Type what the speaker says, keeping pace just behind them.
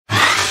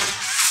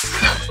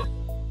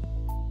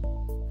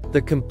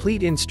The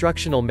Complete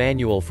Instructional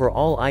Manual for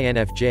all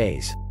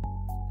INFJs.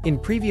 In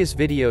previous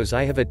videos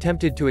I have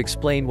attempted to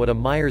explain what a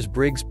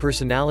Myers-Briggs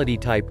personality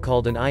type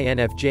called an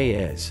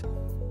INFJ is.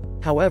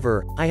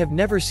 However, I have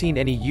never seen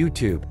any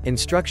YouTube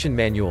instruction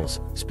manuals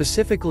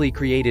specifically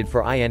created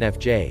for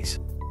INFJs.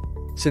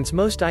 Since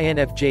most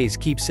INFJs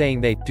keep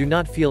saying they do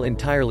not feel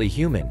entirely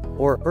human,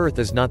 or Earth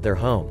is not their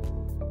home,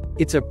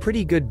 it's a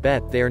pretty good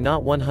bet they are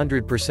not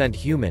 100%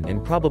 human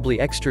and probably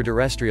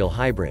extraterrestrial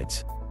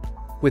hybrids.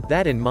 With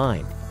that in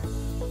mind,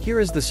 here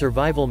is the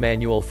survival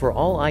manual for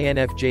all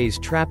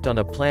INFJs trapped on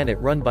a planet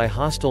run by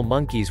hostile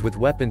monkeys with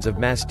weapons of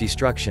mass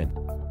destruction.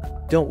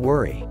 Don't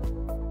worry.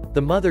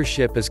 The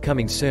mothership is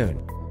coming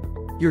soon.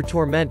 Your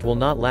torment will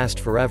not last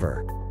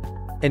forever.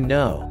 And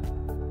no,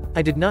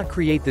 I did not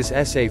create this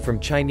essay from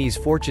Chinese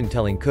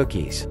fortune-telling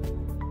cookies.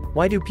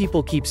 Why do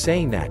people keep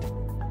saying that?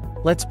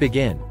 Let's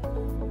begin.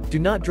 Do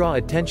not draw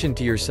attention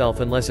to yourself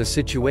unless a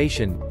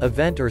situation,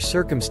 event or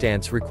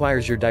circumstance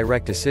requires your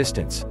direct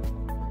assistance.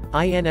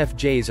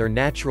 INFJs are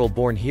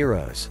natural-born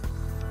heroes.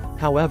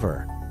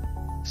 However,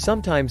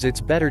 sometimes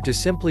it's better to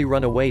simply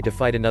run away to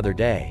fight another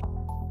day.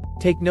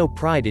 Take no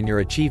pride in your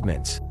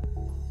achievements.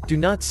 Do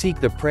not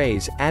seek the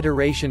praise,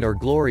 adoration or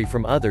glory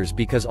from others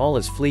because all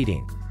is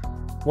fleeting.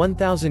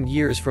 1,000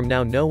 years from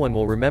now no one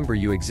will remember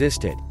you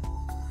existed.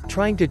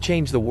 Trying to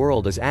change the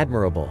world is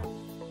admirable,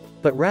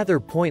 but rather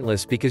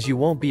pointless because you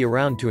won't be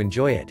around to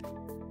enjoy it.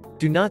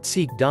 Do not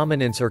seek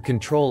dominance or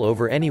control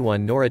over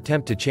anyone nor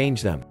attempt to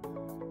change them.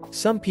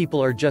 Some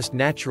people are just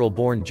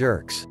natural-born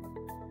jerks.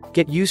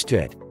 Get used to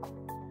it.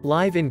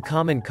 Live in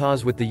common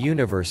cause with the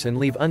universe and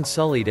leave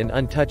unsullied and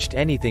untouched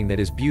anything that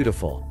is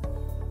beautiful.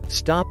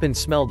 Stop and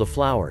smell the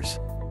flowers.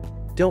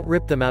 Don't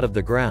rip them out of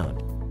the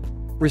ground.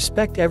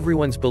 Respect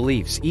everyone's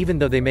beliefs even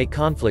though they may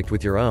conflict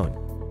with your own.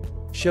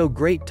 Show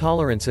great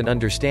tolerance and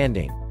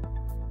understanding.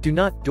 Do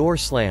not door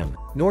slam,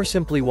 nor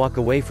simply walk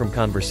away from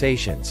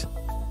conversations.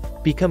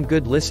 Become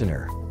good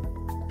listener.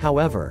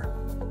 However,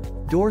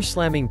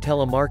 door-slamming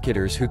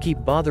telemarketers who keep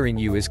bothering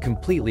you is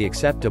completely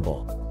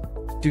acceptable.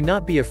 Do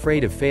not be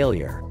afraid of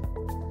failure.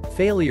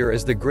 Failure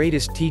is the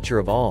greatest teacher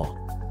of all.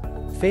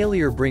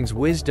 Failure brings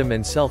wisdom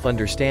and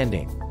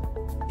self-understanding.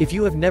 If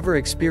you have never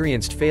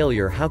experienced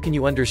failure, how can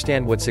you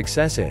understand what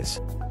success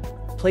is?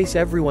 Place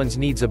everyone's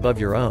needs above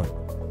your own.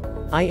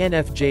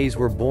 INFJs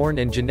were born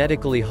and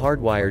genetically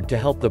hardwired to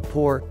help the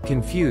poor,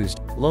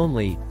 confused,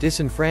 lonely,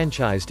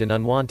 disenfranchised and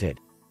unwanted.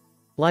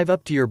 Live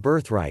up to your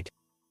birthright.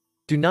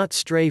 Do not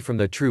stray from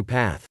the true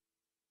path.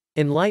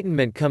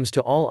 Enlightenment comes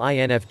to all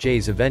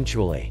INFJs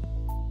eventually.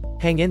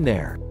 Hang in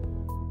there.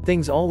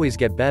 Things always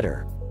get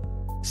better.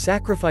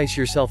 Sacrifice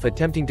yourself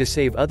attempting to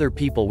save other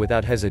people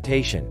without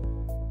hesitation.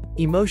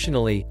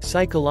 Emotionally,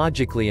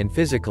 psychologically and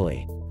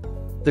physically.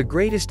 The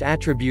greatest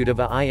attribute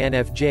of a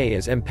INFJ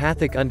is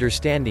empathic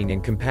understanding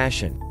and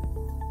compassion.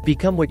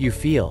 Become what you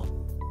feel,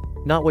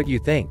 not what you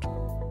think.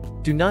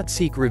 Do not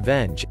seek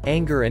revenge,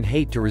 anger and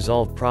hate to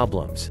resolve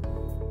problems,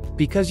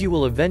 because you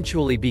will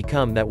eventually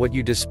become that what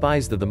you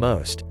despise the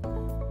most.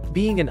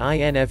 Being an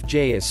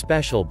INFJ is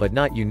special but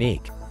not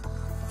unique.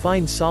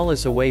 Find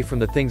solace away from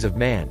the things of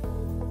man.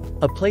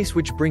 A place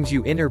which brings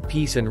you inner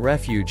peace and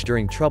refuge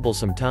during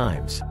troublesome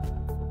times.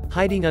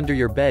 Hiding under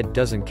your bed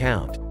doesn't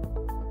count.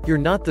 You're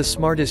not the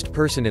smartest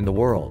person in the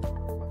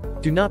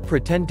world. Do not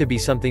pretend to be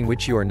something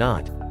which you are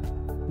not.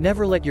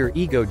 Never let your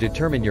ego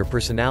determine your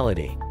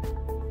personality.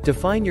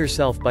 Define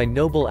yourself by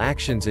noble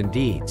actions and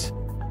deeds.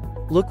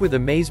 Look with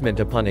amazement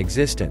upon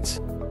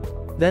existence.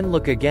 Then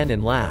look again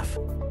and laugh.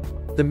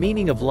 The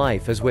meaning of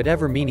life is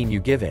whatever meaning you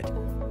give it.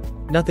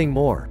 Nothing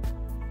more.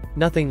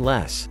 Nothing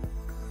less.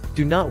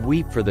 Do not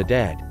weep for the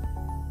dead.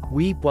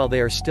 Weep while they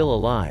are still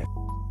alive.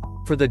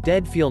 For the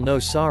dead feel no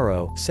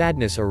sorrow,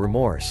 sadness or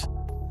remorse.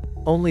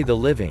 Only the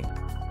living.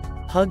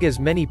 Hug as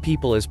many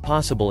people as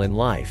possible in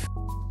life.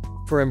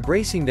 For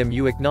embracing them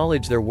you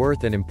acknowledge their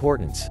worth and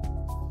importance.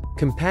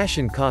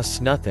 Compassion costs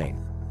nothing.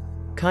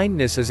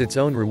 Kindness is its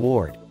own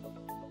reward.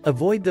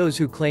 Avoid those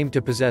who claim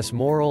to possess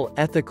moral,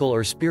 ethical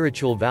or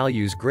spiritual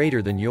values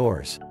greater than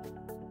yours.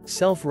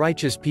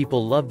 Self-righteous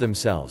people love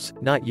themselves,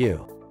 not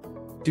you.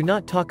 Do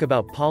not talk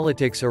about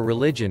politics or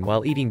religion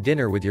while eating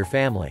dinner with your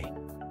family.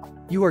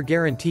 You are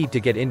guaranteed to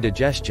get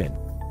indigestion.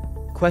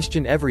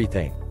 Question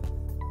everything.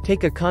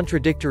 Take a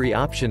contradictory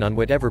option on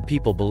whatever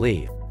people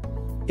believe.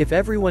 If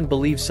everyone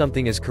believes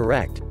something is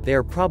correct, they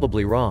are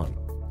probably wrong.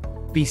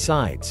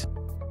 Besides,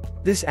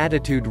 this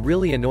attitude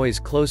really annoys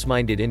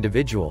close-minded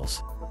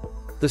individuals.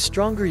 The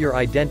stronger your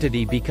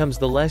identity becomes,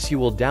 the less you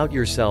will doubt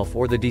yourself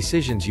or the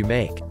decisions you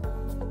make.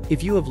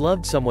 If you have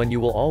loved someone,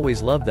 you will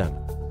always love them,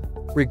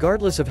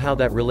 regardless of how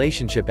that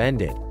relationship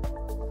ended.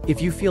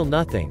 If you feel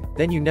nothing,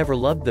 then you never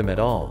loved them at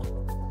all.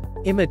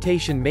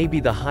 Imitation may be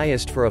the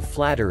highest for a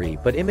flattery,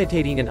 but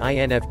imitating an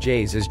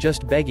INFJ's is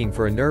just begging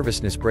for a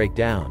nervousness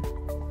breakdown.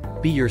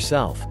 Be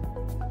yourself.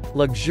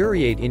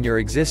 Luxuriate in your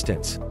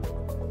existence.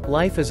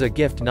 Life is a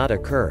gift, not a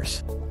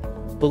curse.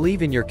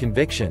 Believe in your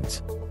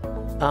convictions.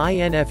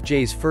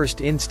 INFJ's first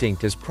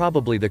instinct is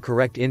probably the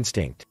correct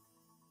instinct.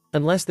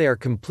 Unless they are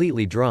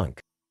completely drunk.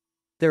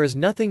 There is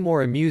nothing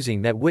more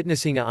amusing than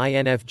witnessing a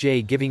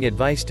INFJ giving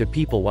advice to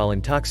people while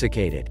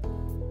intoxicated.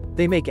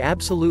 They make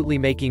absolutely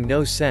making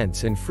no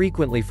sense and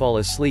frequently fall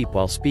asleep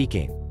while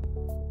speaking.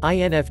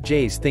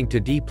 INFJs think too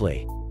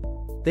deeply.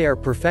 They are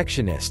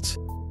perfectionists.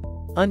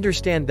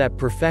 Understand that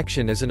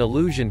perfection is an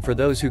illusion for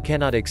those who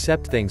cannot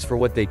accept things for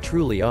what they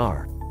truly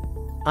are.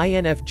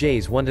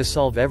 INFJs want to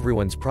solve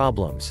everyone's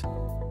problems.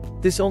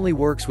 This only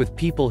works with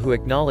people who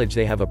acknowledge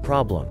they have a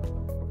problem.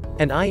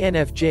 An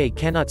INFJ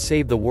cannot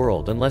save the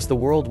world unless the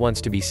world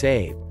wants to be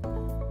saved.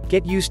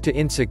 Get used to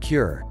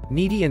insecure,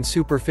 needy and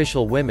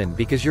superficial women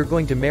because you're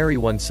going to marry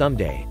one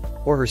someday,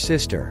 or her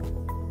sister.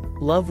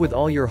 Love with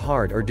all your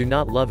heart or do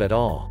not love at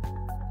all.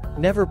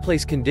 Never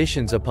place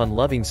conditions upon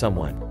loving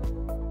someone.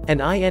 An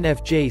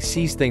INFJ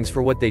sees things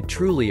for what they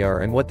truly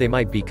are and what they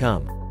might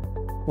become.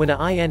 When an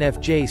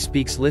INFJ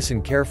speaks,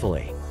 listen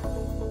carefully.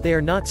 They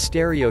are not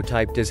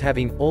stereotyped as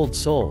having old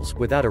souls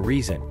without a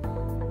reason.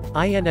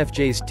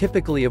 INFJs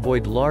typically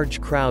avoid large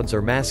crowds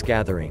or mass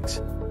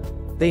gatherings.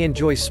 They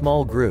enjoy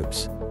small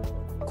groups,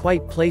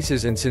 quiet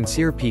places and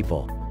sincere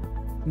people.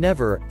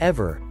 Never,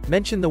 ever,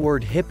 mention the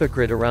word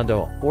hypocrite around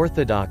an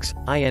orthodox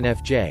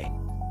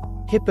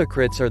INFJ.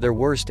 Hypocrites are their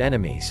worst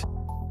enemies.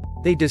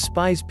 They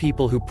despise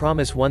people who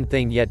promise one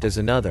thing yet does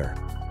another.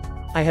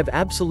 I have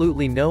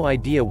absolutely no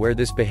idea where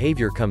this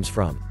behavior comes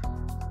from.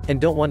 And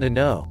don't want to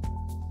know.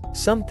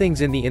 Some things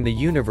in the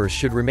universe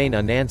should remain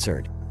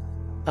unanswered.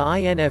 A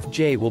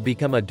INFJ will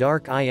become a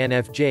dark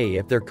INFJ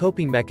if their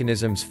coping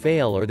mechanisms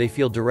fail or they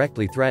feel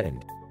directly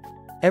threatened.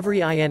 Every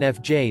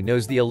INFJ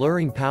knows the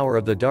alluring power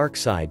of the dark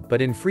side but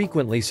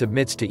infrequently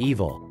submits to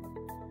evil.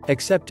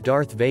 Except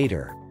Darth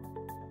Vader.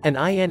 An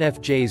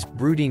INFJ's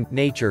brooding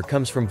nature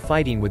comes from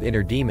fighting with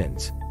inner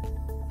demons.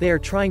 They are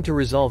trying to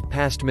resolve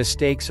past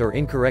mistakes or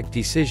incorrect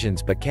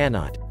decisions but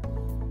cannot.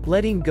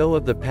 Letting go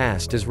of the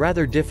past is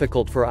rather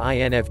difficult for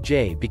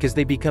INFJ because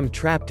they become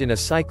trapped in a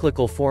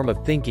cyclical form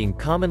of thinking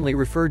commonly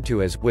referred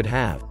to as would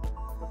have,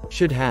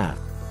 should have,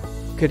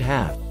 could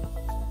have.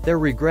 Their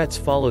regrets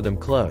follow them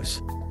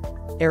close.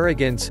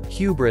 Arrogance,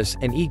 hubris,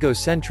 and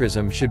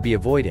egocentrism should be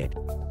avoided.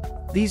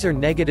 These are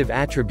negative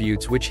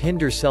attributes which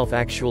hinder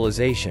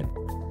self-actualization.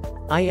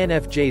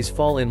 INFJs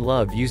fall in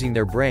love using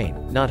their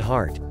brain, not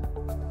heart.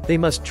 They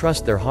must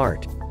trust their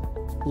heart.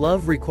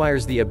 Love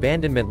requires the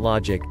abandonment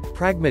logic,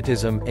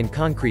 pragmatism, and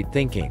concrete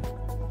thinking.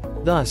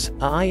 Thus,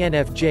 a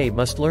INFJ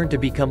must learn to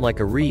become like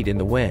a reed in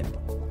the wind,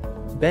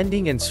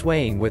 bending and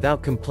swaying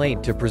without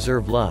complaint to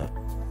preserve love.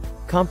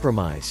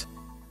 Compromise.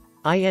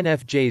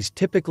 INFJs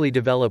typically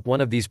develop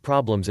one of these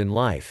problems in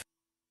life: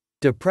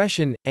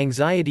 depression,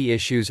 anxiety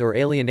issues, or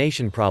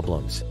alienation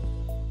problems.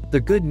 The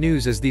good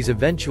news is these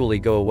eventually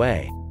go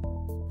away.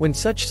 When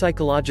such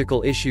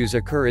psychological issues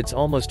occur, it's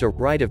almost a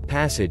rite of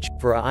passage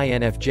for a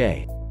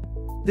INFJ.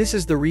 This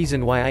is the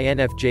reason why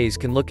INFJs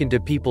can look into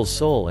people's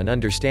soul and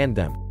understand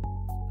them.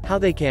 How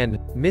they can,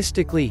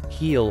 mystically,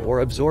 heal or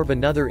absorb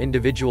another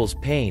individual's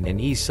pain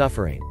and ease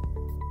suffering.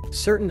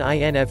 Certain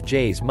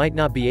INFJs might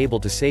not be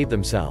able to save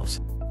themselves,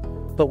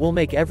 but will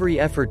make every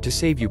effort to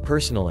save you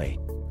personally.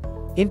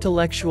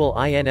 Intellectual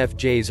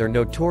INFJs are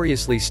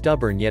notoriously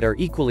stubborn yet are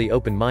equally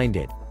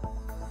open-minded.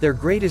 Their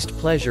greatest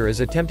pleasure is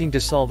attempting to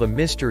solve a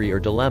mystery or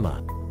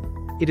dilemma.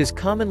 It is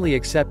commonly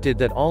accepted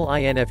that all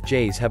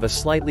INFJs have a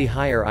slightly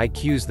higher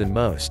IQs than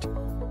most.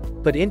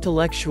 But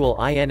intellectual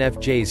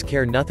INFJs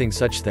care nothing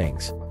such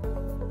things.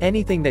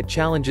 Anything that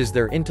challenges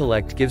their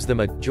intellect gives them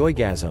a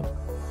joygasm.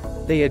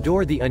 They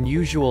adore the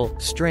unusual,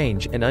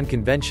 strange, and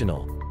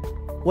unconventional.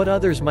 What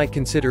others might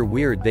consider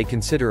weird they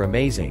consider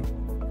amazing.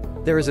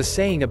 There is a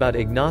saying about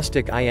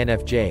agnostic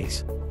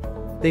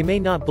INFJs. They may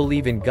not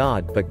believe in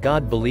God, but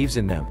God believes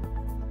in them.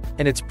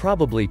 And it's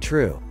probably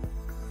true.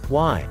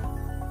 Why?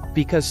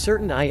 Because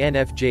certain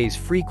INFJs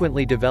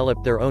frequently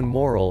develop their own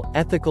moral,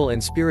 ethical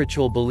and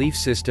spiritual belief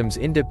systems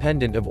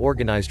independent of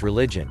organized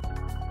religion.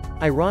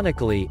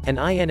 Ironically, an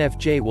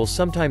INFJ will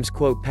sometimes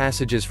quote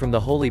passages from the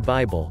Holy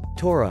Bible,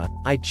 Torah,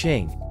 I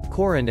Ching,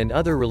 Quran and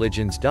other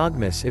religions'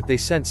 dogmas if they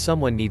sense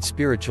someone needs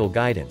spiritual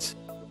guidance.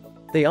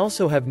 They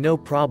also have no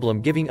problem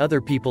giving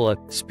other people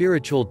a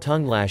spiritual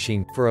tongue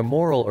lashing for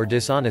immoral or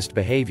dishonest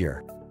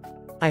behavior.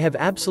 I have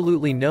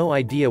absolutely no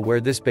idea where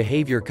this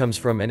behavior comes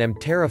from and am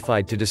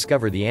terrified to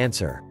discover the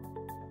answer.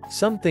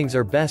 Some things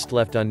are best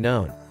left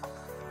unknown.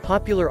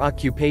 Popular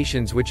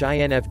occupations which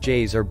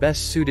INFJs are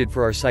best suited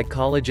for are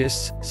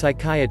psychologists,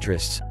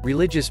 psychiatrists,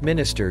 religious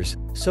ministers,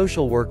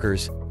 social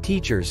workers,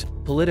 teachers,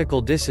 political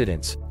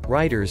dissidents,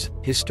 writers,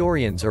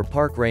 historians or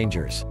park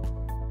rangers.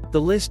 The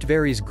list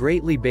varies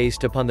greatly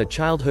based upon the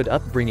childhood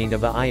upbringing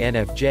of a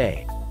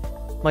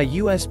INFJ. My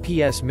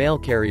USPS mail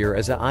carrier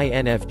is a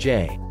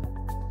INFJ.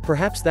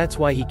 Perhaps that's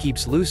why he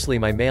keeps loosely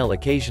my mail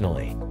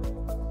occasionally.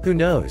 Who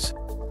knows?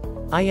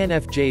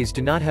 INFJs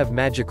do not have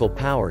magical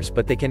powers,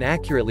 but they can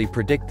accurately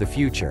predict the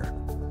future.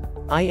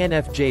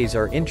 INFJs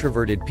are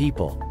introverted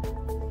people.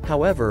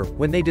 However,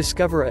 when they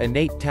discover an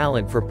innate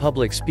talent for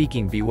public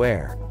speaking,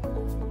 beware.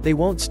 They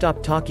won't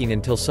stop talking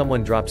until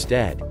someone drops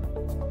dead.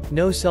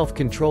 No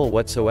self-control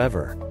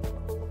whatsoever.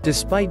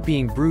 Despite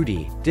being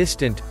broody,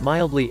 distant,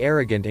 mildly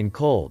arrogant and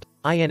cold,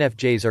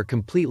 INFJs are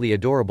completely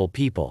adorable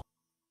people.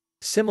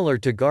 Similar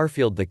to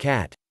Garfield the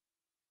cat.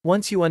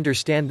 Once you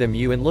understand them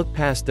and look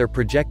past their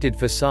projected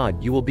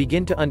facade, you will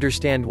begin to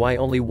understand why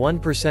only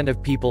 1%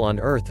 of people on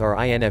Earth are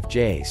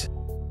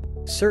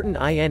INFJs. Certain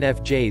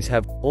INFJs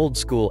have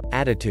old-school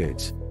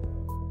attitudes.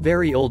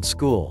 Very old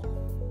school.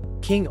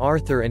 King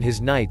Arthur and his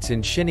knights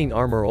in shining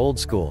armor old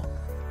school.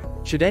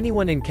 Should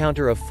anyone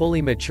encounter a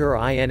fully mature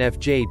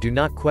INFJ, do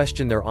not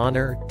question their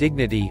honor,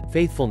 dignity,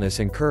 faithfulness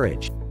and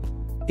courage.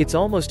 It's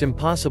almost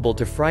impossible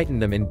to frighten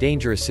them in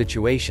dangerous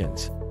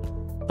situations.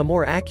 A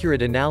more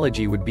accurate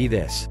analogy would be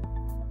this.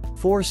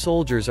 4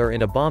 soldiers are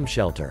in a bomb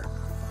shelter.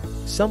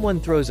 Someone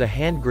throws a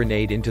hand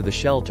grenade into the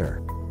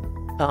shelter.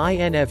 A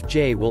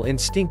INFJ will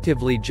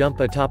instinctively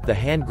jump atop the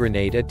hand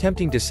grenade,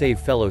 attempting to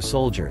save fellow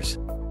soldiers.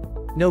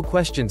 No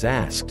questions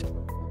asked.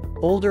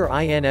 Older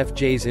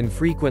INFJs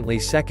infrequently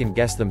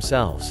second-guess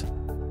themselves.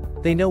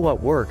 They know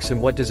what works and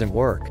what doesn't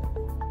work.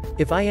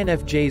 If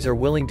INFJs are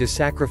willing to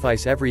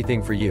sacrifice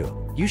everything for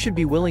you, you should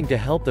be willing to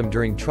help them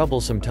during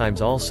troublesome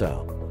times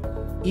also.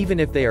 Even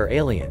if they are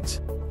aliens.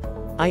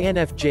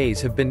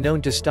 INFJs have been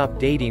known to stop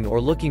dating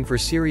or looking for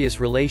serious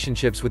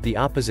relationships with the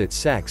opposite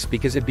sex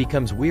because it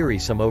becomes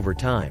wearisome over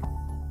time.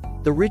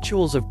 The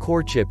rituals of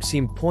courtship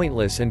seem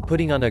pointless and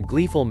putting on a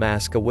gleeful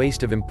mask a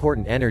waste of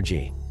important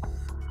energy.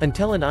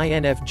 Until an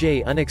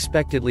INFJ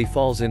unexpectedly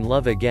falls in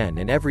love again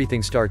and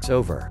everything starts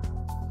over.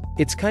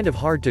 It's kind of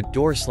hard to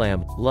door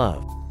slam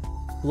love.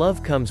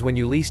 Love comes when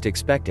you least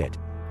expect it.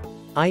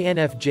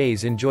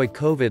 INFJs enjoy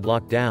COVID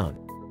lockdown.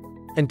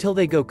 Until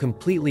they go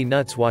completely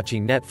nuts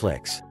watching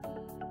Netflix.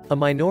 A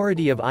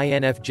minority of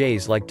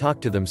INFJs like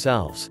talk to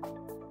themselves.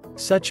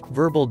 Such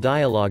verbal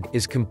dialogue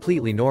is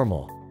completely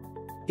normal.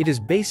 It is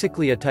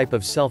basically a type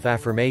of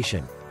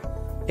self-affirmation.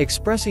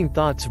 Expressing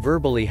thoughts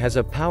verbally has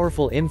a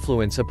powerful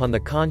influence upon the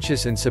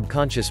conscious and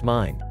subconscious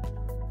mind.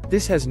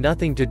 This has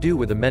nothing to do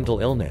with a mental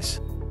illness.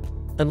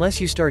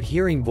 Unless you start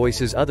hearing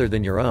voices other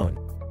than your own.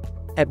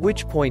 At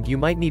which point you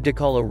might need to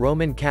call a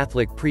Roman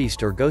Catholic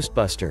priest or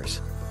Ghostbusters.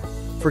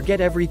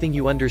 Forget everything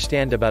you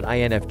understand about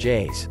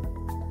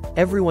INFJs.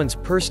 Everyone's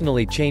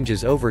personally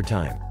changes over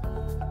time.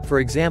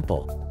 For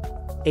example,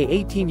 a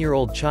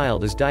 18-year-old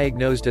child is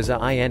diagnosed as a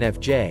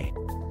INFJ.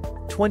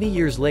 20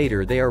 years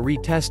later they are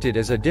retested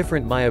as a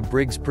different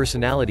Myers-Briggs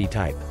personality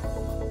type.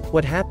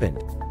 What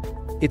happened?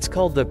 It's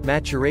called the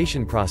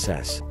maturation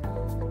process.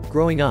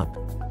 Growing up.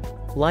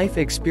 Life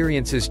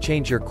experiences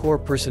change your core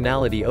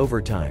personality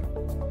over time.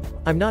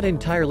 I'm not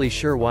entirely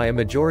sure why a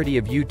majority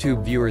of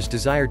YouTube viewers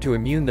desire to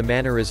immune the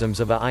mannerisms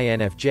of a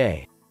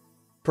INFJ.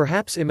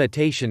 Perhaps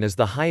imitation is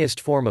the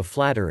highest form of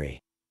flattery.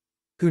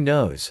 Who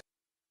knows?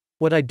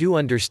 What I do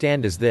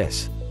understand is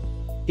this.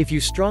 If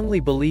you strongly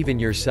believe in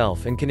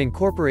yourself and can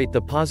incorporate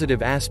the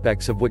positive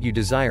aspects of what you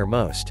desire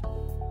most,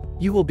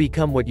 you will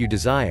become what you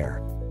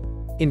desire.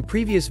 In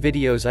previous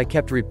videos I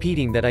kept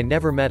repeating that I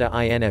never met a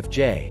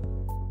INFJ.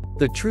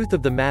 The truth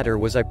of the matter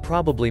was I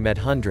probably met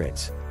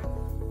hundreds.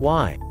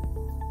 Why?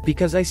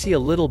 Because I see a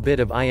little bit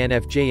of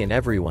INFJ in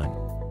everyone.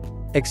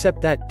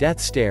 Except that death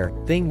stare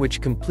thing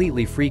which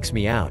completely freaks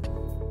me out.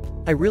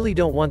 I really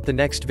don't want the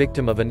next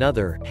victim of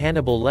another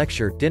Hannibal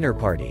Lecter dinner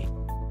party.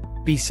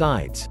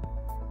 Besides,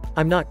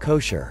 I'm not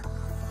kosher.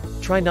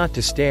 Try not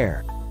to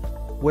stare.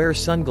 Wear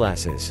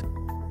sunglasses.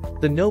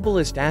 The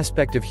noblest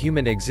aspect of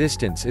human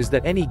existence is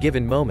that any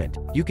given moment,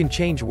 you can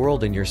change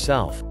world and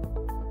yourself.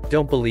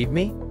 Don't believe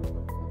me?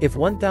 If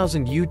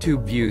 1,000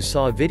 YouTube views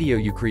saw a video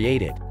you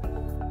created,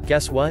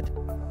 guess what?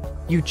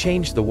 You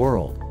changed the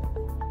world.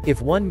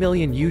 If 1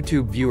 million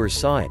YouTube viewers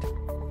saw it,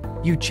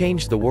 you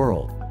changed the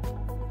world.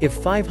 If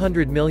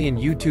 500 million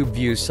YouTube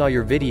views saw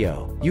your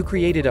video, you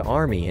created an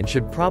army and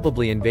should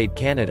probably invade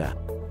Canada.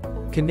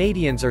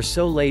 Canadians are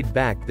so laid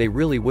back they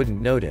really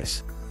wouldn't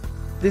notice.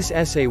 This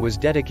essay was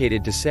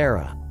dedicated to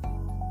Sarah.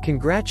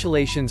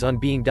 Congratulations on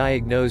being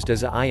diagnosed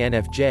as a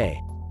INFJ.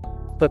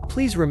 But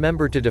please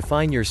remember to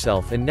define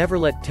yourself and never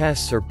let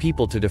tests or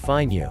people to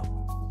define you.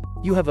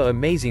 You have an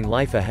amazing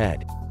life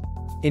ahead.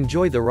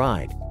 Enjoy the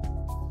ride.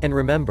 And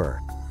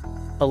remember,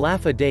 a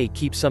laugh a day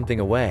keeps something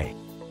away.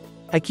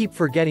 I keep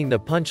forgetting the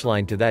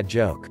punchline to that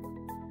joke.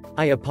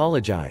 I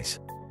apologize.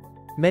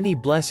 Many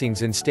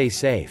blessings and stay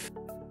safe.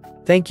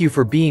 Thank you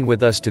for being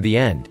with us to the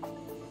end.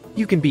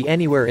 You can be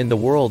anywhere in the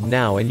world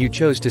now and you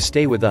chose to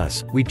stay with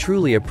us, we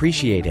truly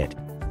appreciate it.